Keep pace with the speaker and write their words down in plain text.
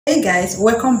Hey guys,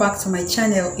 welcome back to my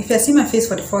channel. If you're seeing my face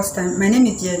for the first time, my name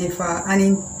is Jennifer, and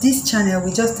in this channel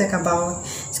we just talk about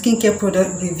skincare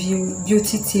product review,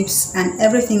 beauty tips, and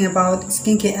everything about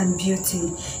skincare and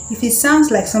beauty. If it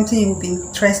sounds like something you will be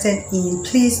interested in,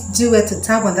 please do it to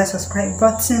tap on that subscribe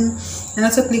button and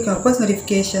also click on post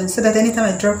notifications so that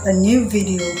anytime I drop a new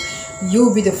video,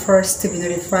 you'll be the first to be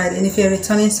notified. And if you're a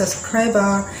returning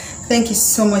subscriber, thank you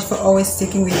so much for always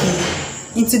sticking with me.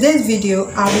 In today's video,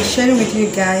 I'll be sharing with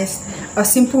you guys a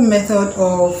simple method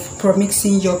of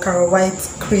promixing your Caro White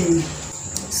cream.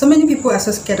 So many people are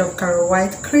so scared of Caro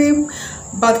White cream,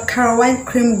 but Caro White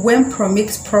cream, when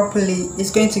promixed properly, is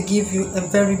going to give you a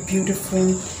very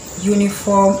beautiful,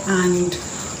 uniform and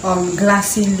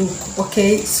glassy look.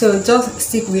 Okay, so just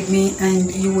stick with me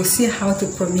and you will see how to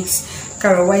promix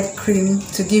Caro White cream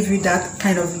to give you that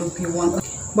kind of look you want.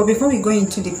 But before we go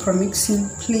into the promixing,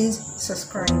 please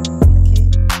subscribe.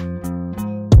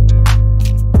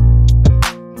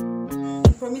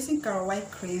 Promixing Caro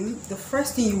White cream, the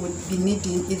first thing you would be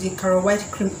needing is the Caro White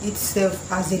cream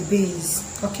itself as a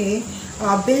base. Okay,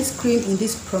 our base cream in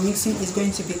this promixing is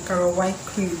going to be Caro White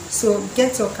cream. So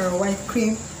get your Caro White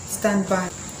cream, stand by.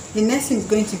 The next thing is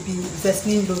going to be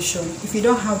Vaseline lotion. If you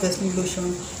don't have Vaseline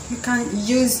lotion, you can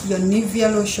use your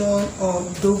Nivea lotion or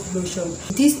Dove lotion.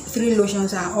 These three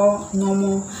lotions are all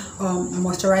normal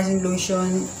moisturizing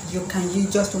lotion you can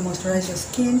use just to moisturize your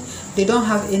skin. They don't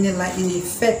have any lightening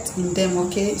effect in them.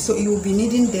 Okay, so you will be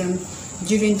needing them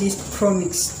during this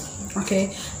promix.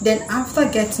 Okay, then after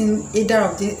getting either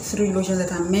of the three lotions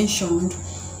that I mentioned,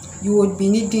 you would be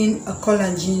needing a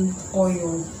collagen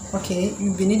oil. Okay,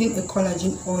 you'll be needing a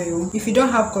collagen oil. If you don't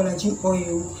have collagen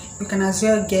oil, you can as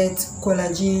well get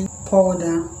collagen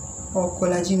powder or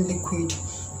collagen liquid.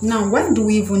 Now, why do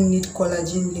we even need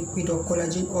collagen liquid or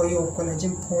collagen oil or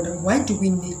collagen powder? Why do we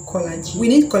need collagen? We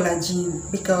need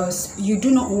collagen because you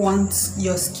do not want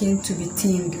your skin to be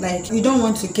thinned. Like, you don't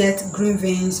want to get green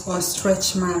veins or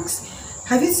stretch marks.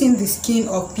 Have you seen the skin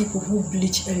of people who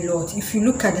bleach a lot? If you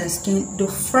look at their skin, the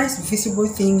first visible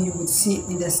thing you would see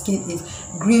in their skin is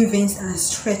green veins and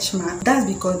stretch marks. That's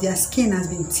because their skin has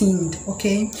been thinned.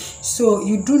 Okay, so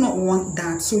you do not want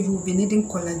that. So you will be needing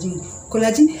collagen.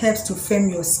 Collagen helps to firm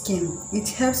your skin. It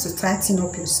helps to tighten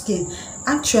up your skin.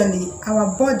 Actually,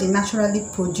 our body naturally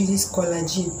produces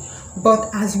collagen, but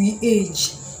as we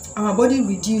age, our body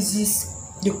reduces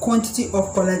the quantity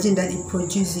of collagen that it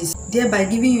produces, thereby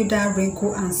giving you that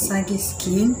wrinkle and saggy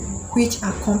skin which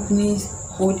accompanies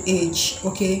old age.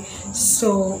 Okay,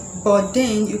 so but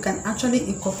then you can actually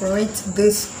incorporate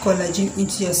this collagen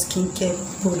into your skincare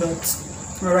products,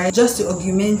 all right, just to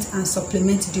augment and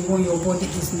supplement the one your body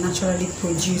is naturally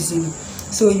producing.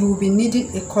 So you will be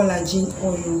needing a collagen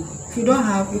oil. If you don't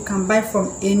have, you can buy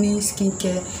from any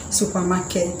skincare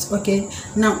supermarket. Okay,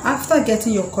 now after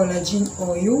getting your collagen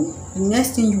oil, the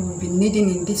next thing you will be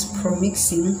needing in this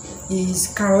promixing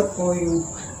is carrot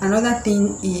oil. Another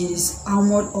thing is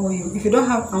almond oil. If you don't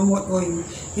have almond oil,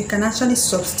 you can actually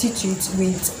substitute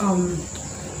with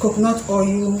coconut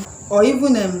oil or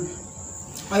even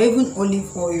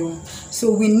olive oil.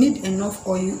 So we need enough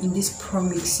oil in this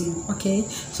promixing. Okay,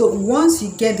 so once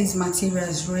you get these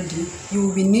materials ready, you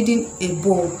will be needing a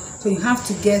bowl. So you have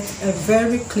to get a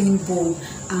very clean bowl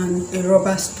and a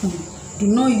rubber spoon. Do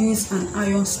not use an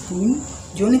iron spoon.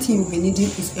 The only thing you'll be needing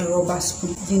is a rubber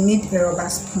spoon. You need a rubber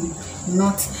spoon,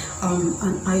 not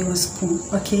an iron spoon.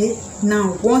 Okay,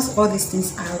 now once all these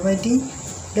things are ready,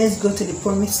 let's go to the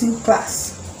promixing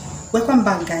class. Welcome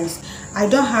back, guys. I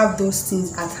don't have those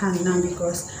things at hand now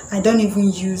because I don't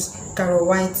even use Caro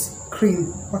White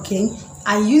cream. Okay,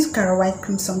 I used Caro White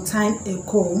cream some time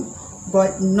ago,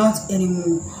 but not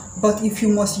anymore. But if you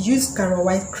must use Caro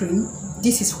White cream,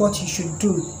 this is what you should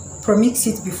do. Promix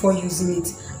it before using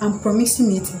it, and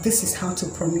promixing it, this is how to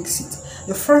promix it.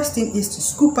 The first thing is to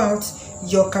scoop out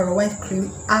your Caro White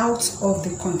cream out of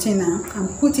the container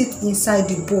and put it inside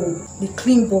the bowl, the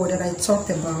clean bowl that I talked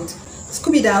about.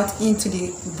 Scoop it out into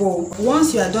the bowl.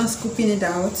 Once you are done scooping it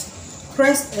out,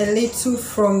 press a little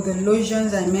from the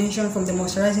lotions I mentioned, from the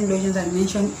moisturizing lotions I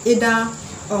mentioned, either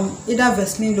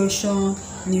Vaseline lotion,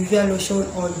 Nivea lotion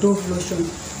or Dove lotion.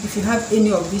 If you have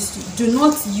any of these, do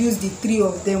not use the three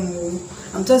of them.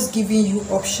 I'm just giving you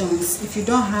options. If you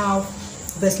don't have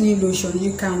Vaseline lotion,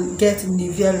 you can get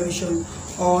Nivea lotion,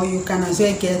 or you can as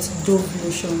well get Dove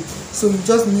lotion. So you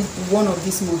just need one of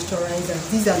these moisturizers.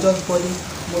 These are just body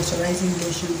moisturizing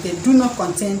lotion. They do not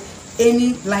contain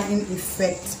any lightening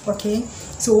effect. Okay,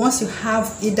 so once you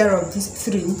have either of these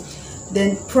three,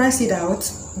 then press it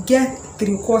out. Get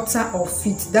 3/4 of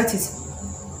it. That is,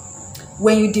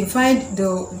 when you divide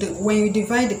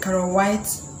the Caro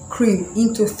White cream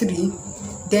into three,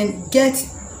 then get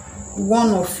one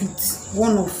of it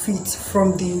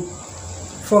from the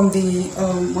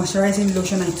moisturizing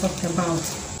lotion I talked about.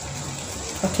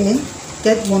 Okay,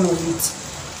 get one of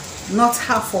it, not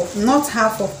half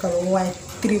of Caro White,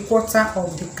 3/4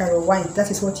 of the Caro White. That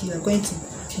is what you are going to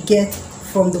get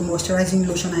from the moisturizing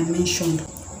lotion I mentioned.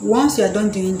 Once you are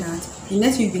done doing that, the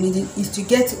next thing you'll be needing is to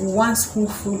get 1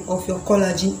 spoonful of your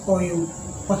collagen oil.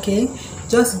 Okay,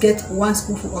 just get 1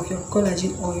 spoonful of your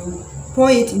collagen oil, pour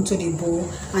it into the bowl,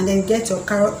 and then get your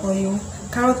carrot oil.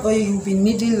 Carrot oil, you'll be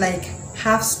needing like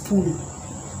half spoon.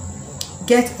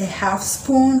 Get a half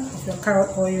spoon of your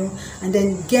carrot oil, and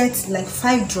then get like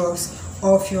 5 drops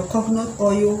of your coconut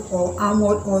oil or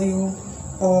almond oil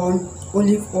or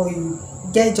olive oil.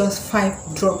 Get just 5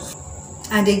 drops.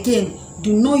 And again,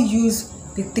 do not use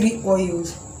the 3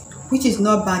 oils, which is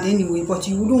not bad anyway, but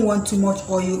you wouldn't want too much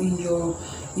oil in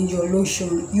your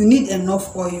lotion. You need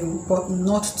enough oil, but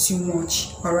not too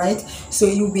much. All right, so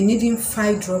you'll be needing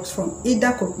 5 drops from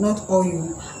either coconut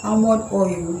oil, almond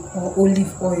oil or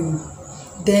olive oil.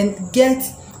 Then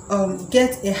get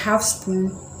a half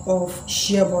spoon of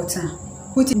shea butter,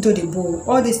 put it into the bowl.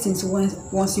 All these things,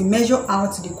 once you measure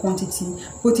out the quantity,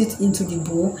 put it into the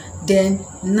bowl. Then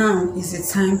now is the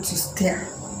time to stir.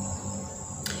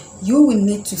 You will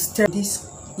need to stir this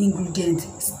ingredient.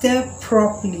 Stir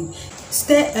properly,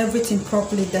 stir everything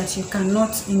properly, that you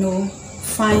cannot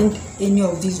find any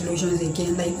of these lotions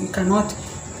again. Like, you cannot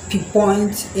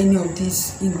pinpoint any of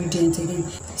these ingredients again.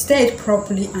 Stir it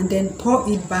properly and then pour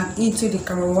it back into the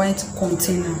Caro White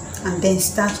container, and then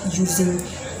start using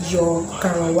your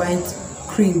Caro White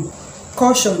cream.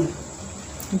 Caution: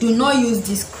 do not use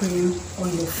this cream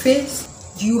on your face.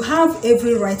 You have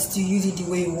every right to use it the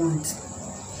way you want,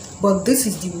 but this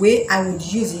is the way I would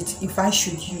use it if I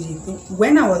should use it.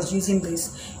 When I was using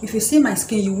this, if you see my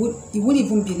skin, you wouldn't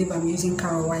even believe I'm using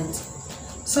Caro White.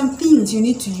 Some things you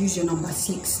need to use your number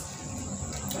 6.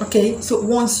 Okay, so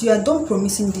once you are done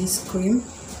promixing this cream,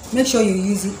 make sure you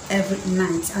use it every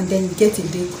night, and then get a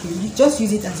day cream. You just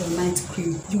use it as a night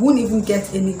cream. You won't even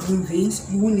get any green veins,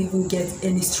 you won't even get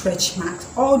any stretch marks,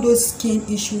 all those skin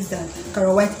issues that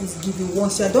Caro White is giving.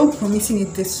 Once you are done promixing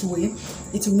it this way,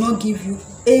 it will not give you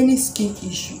any skin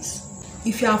issues.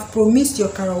 If you have promixed your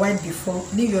Caro White before,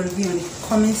 leave your review in the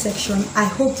comment section. I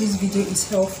hope this video is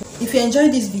helpful. If you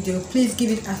enjoyed this video, please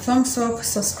give it a thumbs up,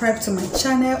 subscribe to my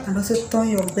channel, and also turn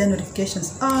your bell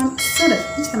notifications on, so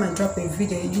that each time I drop a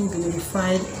video, you will be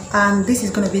notified. And this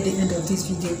is going to be the end of this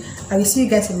video. I will see you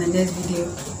guys in my next video.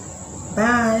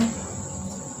 Bye.